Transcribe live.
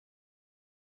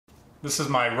This is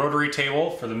my rotary table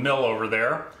for the mill over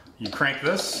there. You crank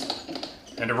this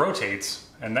and it rotates,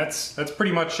 and that's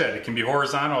pretty much it. It can be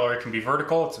horizontal or it can be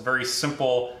vertical. It's a very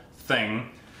simple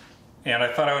thing, and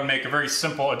I thought I would make a very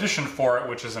simple addition for it,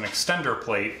 which is an extender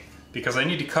plate, because I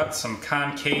need to cut some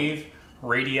concave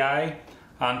radii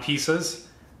on pieces,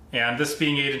 and this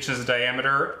being 8 inches in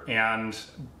diameter and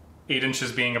 8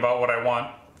 inches being about what I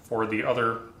want for the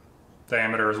other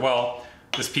diameter as well,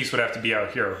 this piece would have to be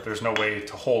out here. There's no way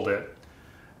to hold it.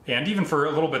 And even for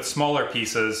a little bit smaller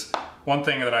pieces, one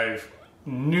thing that I've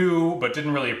knew but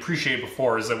didn't really appreciate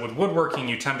before is that with woodworking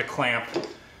you tend to clamp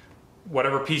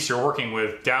whatever piece you're working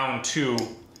with down to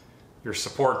your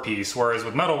support piece, whereas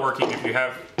with metalworking, if you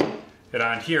have it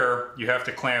on here, you have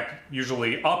to clamp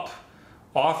usually up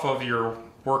off of your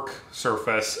work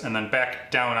surface and then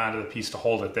back down onto the piece to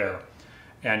hold it there.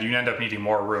 And you end up needing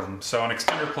more room. So an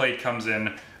extender plate comes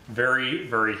in very,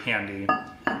 very handy.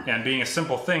 And being a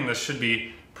simple thing, this should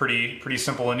be pretty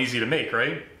simple and easy to make,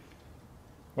 right?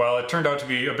 Well, it turned out to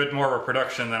be a bit more of a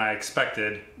production than I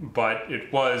expected, but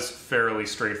it was fairly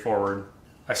straightforward.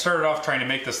 I started off trying to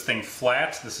make this thing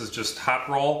flat. This is just hot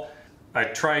roll. I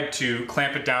tried to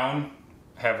clamp it down,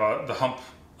 have the hump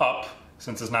up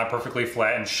since it's not perfectly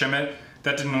flat, and shim it.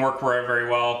 That didn't work very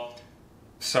well.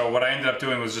 So what I ended up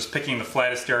doing was just picking the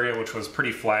flattest area, which was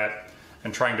pretty flat,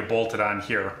 and trying to bolt it on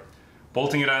here.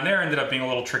 Bolting it on there ended up being a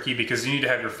little tricky because you need to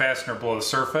have your fastener below the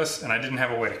surface, and I didn't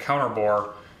have a way to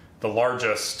counterbore the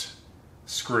largest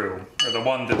screw, or the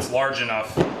one that's large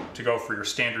enough to go for your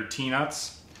standard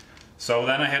T-nuts. So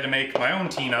then I had to make my own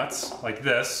T-nuts like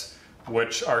this,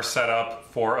 which are set up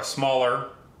for a smaller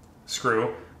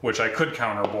screw, which I could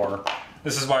counterbore.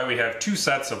 This is why we have 2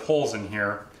 sets of holes in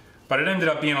here, but it ended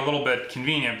up being a little bit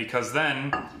convenient because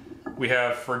then we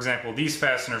have, for example, these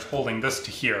fasteners holding this to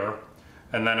here,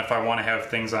 and then if I want to have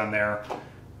things on there.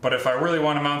 But if I really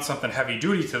want to mount something heavy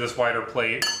duty to this wider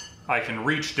plate, I can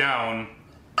reach down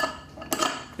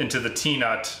into the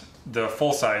T-nut, the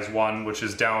full-size one, which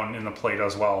is down in the plate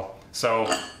as well. So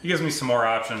it gives me some more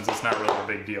options. It's not really a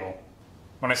big deal.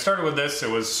 When I started with this, it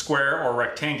was square or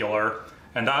rectangular,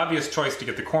 and the obvious choice to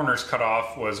get the corners cut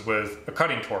off was with a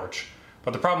cutting torch.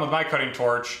 But the problem with my cutting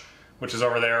torch, which is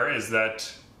over there, is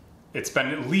that it's been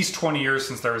at least 20 years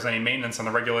since there was any maintenance on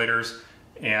the regulators,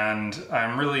 and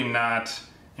I'm really not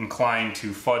inclined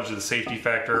to fudge the safety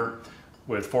factor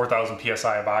with 4,000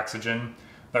 psi of oxygen.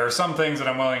 There are some things that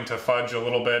I'm willing to fudge a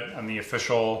little bit on the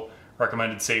official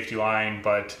recommended safety line,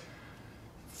 but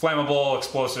flammable,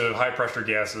 explosive, high pressure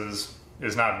gases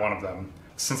is not one of them.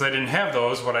 Since I didn't have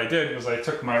those, what I did was I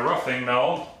took my roughing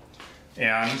mill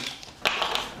and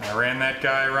I ran that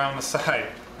guy around the side.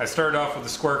 I started off with the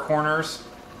square corners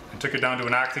and took it down to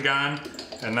an octagon,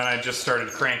 and then I just started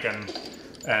cranking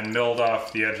and milled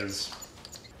off the edges.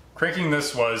 Cranking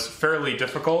this was fairly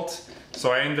difficult,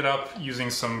 so I ended up using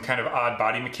some kind of odd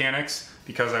body mechanics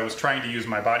because I was trying to use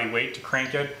my body weight to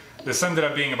crank it. This ended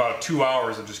up being about 2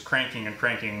 hours of just cranking and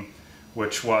cranking,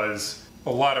 which was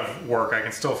a lot of work. I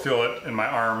can still feel it in my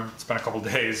arm. It's been a couple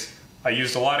days. I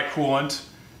used a lot of coolant,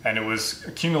 and it was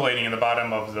accumulating in the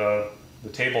bottom of the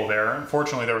table there.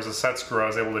 Unfortunately, there was a set screw. I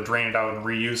was able to drain it out and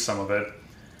reuse some of it.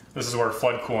 This is where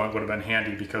flood coolant would have been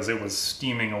handy because it was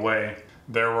steaming away.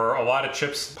 There were a lot of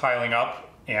chips piling up,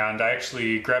 and I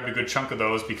actually grabbed a good chunk of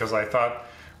those because I thought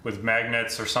with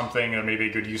magnets or something there may be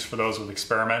a good use for those with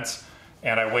experiments.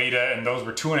 And I weighed it, and those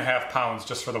were 2.5 pounds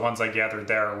just for the ones I gathered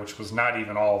there, which was not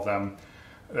even all of them.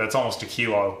 That's almost a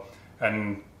kilo.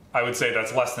 And I would say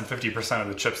that's less than 50% of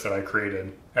the chips that I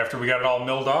created. After we got it all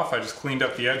milled off, I just cleaned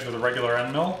up the edge with a regular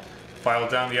end mill, filed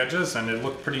down the edges, and it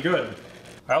looked pretty good.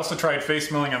 I also tried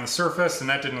face milling on the surface, and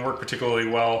that didn't work particularly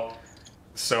well.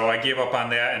 So I gave up on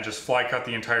that and just fly cut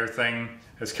the entire thing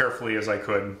as carefully as I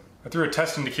could. I threw a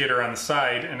test indicator on the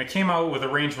side, and it came out with a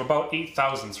range of about 8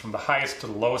 thousandths from the highest to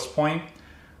the lowest point,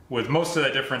 with most of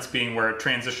that difference being where it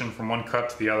transitioned from one cut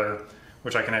to the other,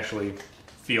 which I can actually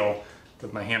feel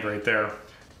with my hand right there.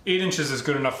 8 inches is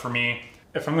good enough for me.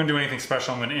 If I'm going to do anything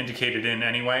special, I'm going to indicate it in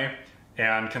anyway,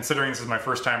 and considering this is my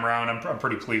first time around, I'm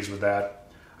pretty pleased with that.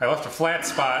 I left a flat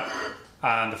spot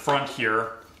on the front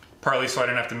here, partly so I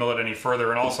didn't have to mill it any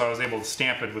further, and also I was able to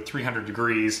stamp it with 300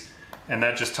 degrees, and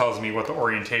that just tells me what the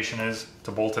orientation is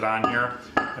to bolt it on here,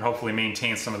 and hopefully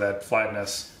maintain some of that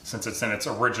flatness since it's in its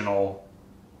original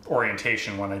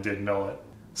orientation when I did mill it.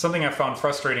 Something I've found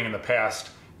frustrating in the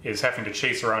past is having to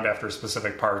chase around after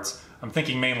specific parts. I'm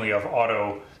thinking mainly of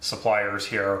auto suppliers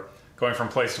here, going from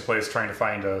place to place trying to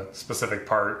find a specific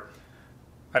part.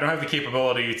 I don't have the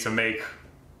capability to make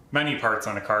many parts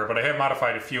on a car, but I have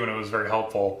modified a few and it was very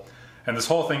helpful. And this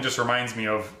whole thing just reminds me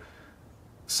of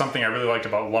something I really liked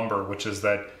about lumber, which is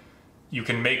that you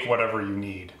can make whatever you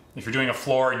need. If you're doing a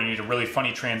floor and you need a really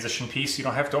funny transition piece, you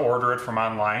don't have to order it from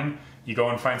online. You go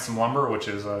and find some lumber, which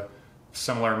is a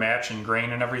similar match in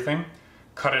grain and everything.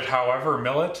 Cut it however,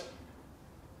 mill it,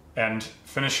 and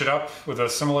finish it up with a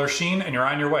similar sheen, and you're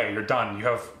on your way. You're done. You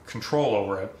have control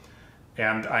over it.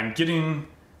 And I'm gaining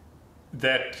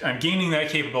that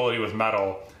capability with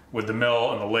metal, with the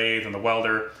mill and the lathe and the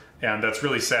welder, and that's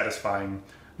really satisfying.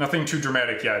 Nothing too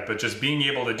dramatic yet, but just being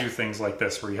able to do things like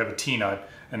this, where you have a T-nut,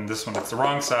 and this one, it's the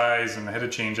wrong size, and I had to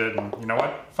change it, and you know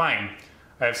what? Fine.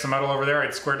 I have some metal over there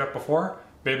I'd squared up before,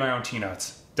 made my own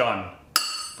T-nuts. Done.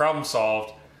 Problem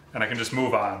solved, and I can just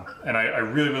move on. And I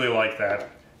really, really like that.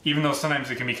 Even though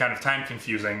sometimes it can be kind of time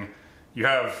confusing, you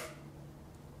have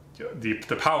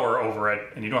the power over it,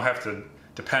 and you don't have to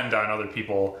depend on other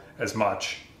people as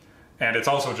much. And it's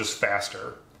also just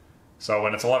faster. So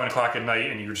when it's 11 o'clock at night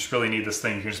and you just really need this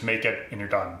thing, you can just make it and you're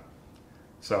done.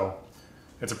 So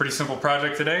it's a pretty simple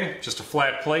project today, just a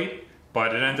flat plate,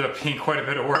 but it ended up being quite a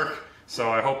bit of work,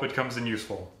 so I hope it comes in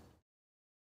useful.